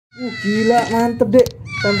Gila, mantep dek.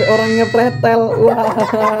 Sampai orangnya pretel. Wah.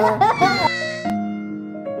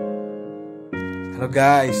 Halo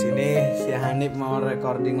guys, ini si Hanif mau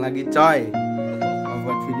recording lagi coy. Mau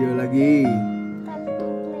buat video lagi.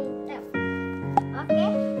 Oke.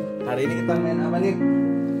 Hari ini kita main apa nih?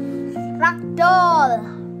 Ragdoll.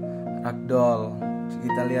 Ragdoll.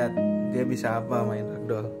 Kita lihat dia bisa apa main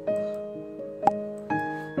ragdoll.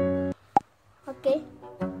 Oke.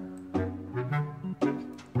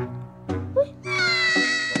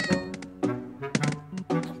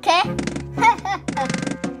 Oke.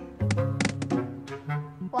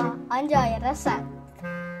 Wah, anjay, resep.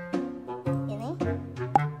 Ini.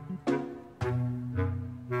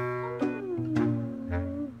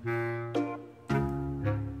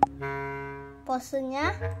 Posenya.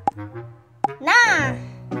 Nah.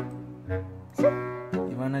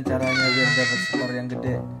 Gimana caranya biar dapat skor yang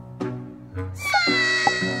gede?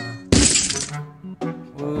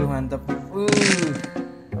 Mantap.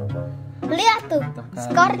 Lihat tuh,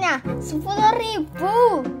 skornya 10.000.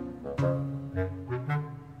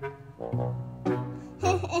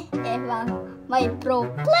 Emang my pro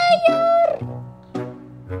player.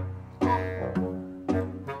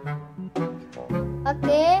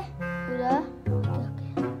 Oke, udah.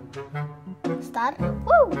 Oke. Start.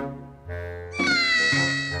 Oke.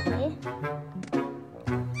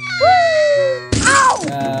 Ow!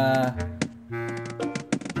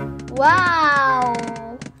 Wow.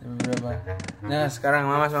 Berapa? Nah sekarang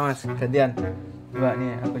mamas gantian. Coba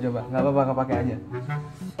nih aku coba. Nggak apa-apa kepake aja.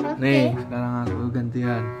 Okay. Nih sekarang aku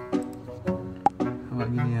gantian. Coba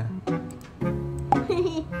gini ya.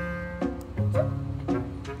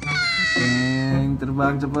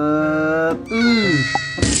 Terbang cepet.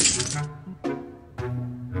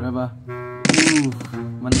 Berapa?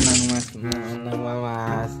 Menang mas. Menang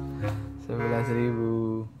mamas.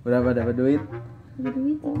 11.000. Berapa dapat duit?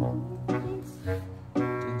 Duit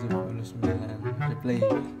 79. Replay.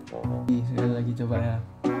 Sekali lagi coba ya.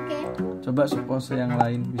 Oke. Coba pose yang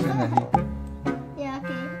lain bisa nggak sih? Ya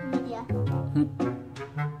oke, ini dia.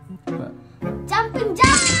 Coba. Jumping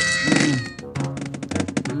jump.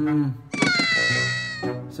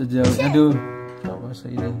 Sejauh, aduh.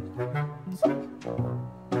 Pose ini.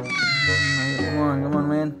 Ayo, come on,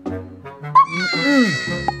 man.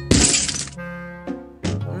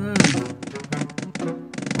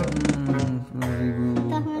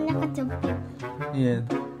 10.000. Tangannya kejepit. Iya.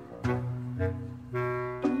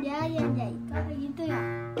 Ya kayak gitu ya.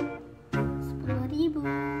 10.000.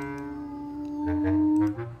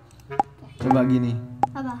 Coba gini.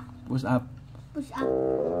 Apa? Push up. Push up.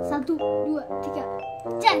 1, 2, 3.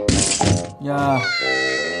 Cek. Ya.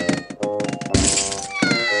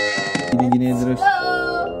 Gini terus.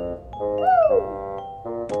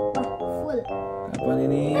 Full. Kapan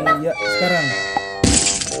ini? Ya, sekarang.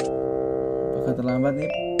 Apakah terlambat nih?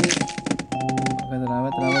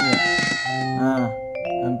 Apakah terlambat ya? Nah,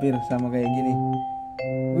 hampir sama kayak gini.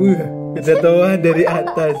 Kejatuhan dari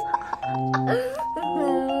atas.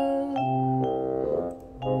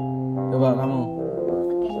 Coba kamu.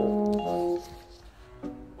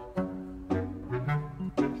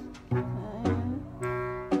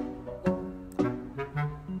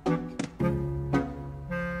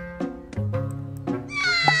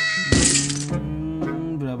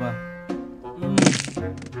 Berapa?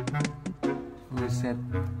 Buset,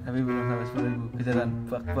 tapi belum sampai 10.000. Kejaran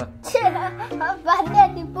bak. Apanya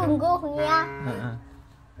di punggungnya?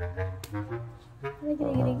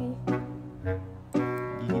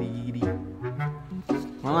 Gini.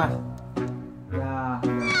 Mama. Ya.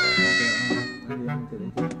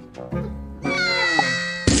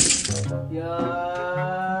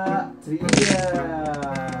 Ceria.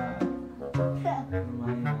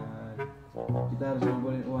 Lumayan. Kita harus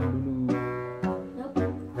ngumpulin uang dulu.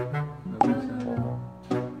 Nggak bisa.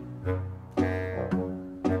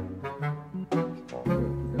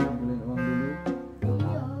 Kita ngumpulin uang dulu.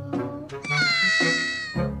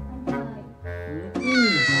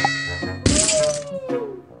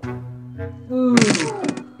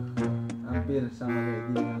 Hampir sama kayak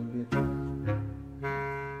gini, hampir.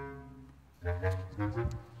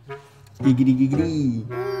 Gigi.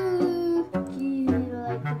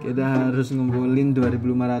 Kita harus ngumpulin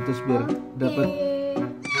 2.500 biar dapat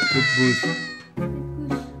good boost.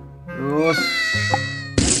 Terus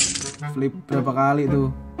flip berapa kali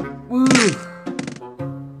tuh?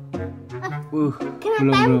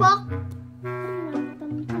 Kena tembok.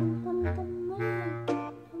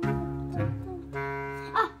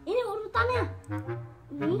 Ini urutannya.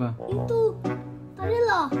 Ini Apa? itu tadi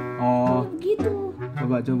loh. Oh. Begitu.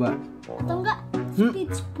 Coba. Atau enggak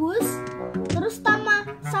speed boost terus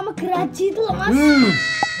sama geraji itu loh mas.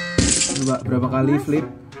 Coba berapa kali flip?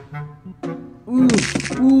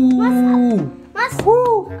 Mas,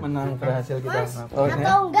 Menang berhasil kita. Mas,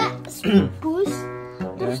 atau enggak bus?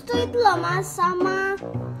 Terus tuh itu loh Mas, sama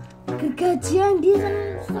gergajian di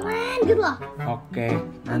keren gitu loh. Oke,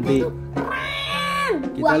 nanti Keren.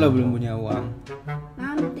 kita lo belum punya uang.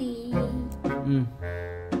 Nanti.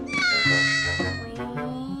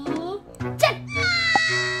 Cek.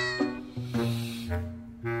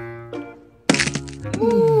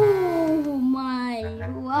 My,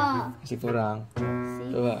 wah. Masih kurang.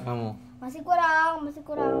 Coba kamu. Masih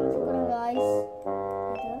kurang guys.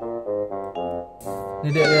 Ini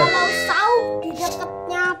dia lihat. Kalau sauk di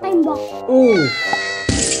dekatnya tembok.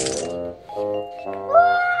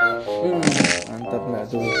 Mantap nggak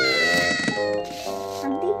tuh?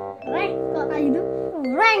 Nanti rank kalau kayak gitu,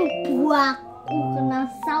 rank buahku kena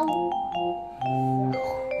sauk.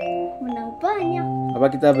 Menang banyak. Apa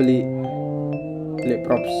kita beli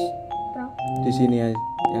props Bro. di sini aja,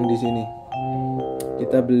 yang di sini.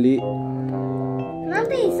 Kita beli.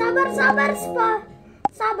 Nanti sabar.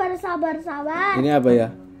 Ini apa ya?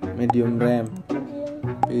 Medium RAM,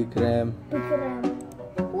 big RAM, Pikiran.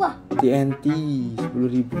 Wah, TNT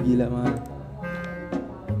 10.000 gila mahal.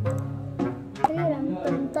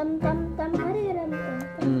 hariram.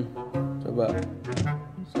 Coba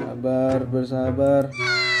bersabar.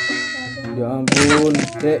 Ya ampun,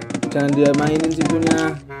 Dek, jangan dia mainin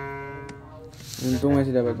situnya. Untung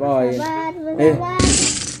masih dapat poin. Sabar.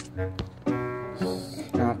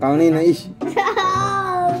 Nakal nih, Nais.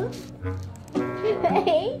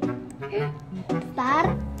 Star.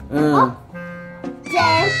 Oh.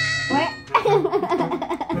 Cewek.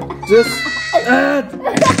 Just.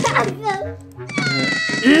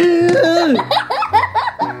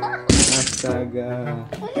 Astaga.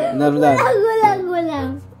 Bentar.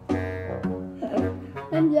 Gulang.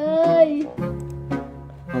 Anjay.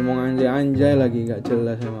 Ngomong anjay lagi gak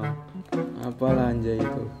jelas emang. Apalah anjay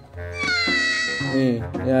itu. Nih,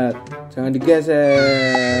 lihat. Jangan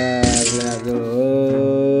digeser. Lihat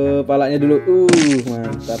dulu. Palanya dulu.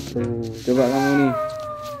 Mantap tuh. Coba kamu nih.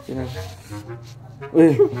 Sini.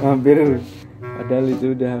 Wih, hampir. Padahal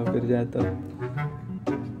itu udah hampir jatuh.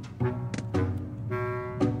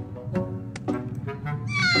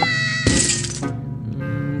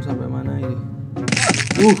 Sampai mana ini?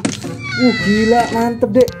 Gila,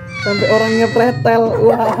 mantep Dek. Sampai orangnya pretel.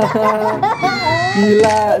 Wah.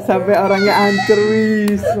 Gila, sampai orangnya hancur,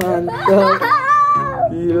 wis. Mantep.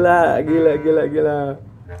 Gila.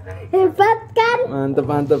 Hebat kan?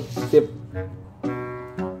 Mantep. Sip.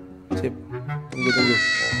 Tunggu.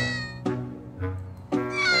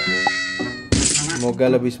 Semoga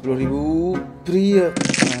lebih 10.000 pria.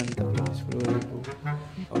 Mantap, lebih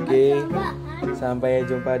 10.000. Oke. Sampai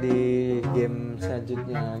jumpa di game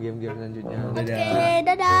selanjutnya. Dadah. Oke,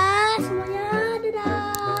 dadah.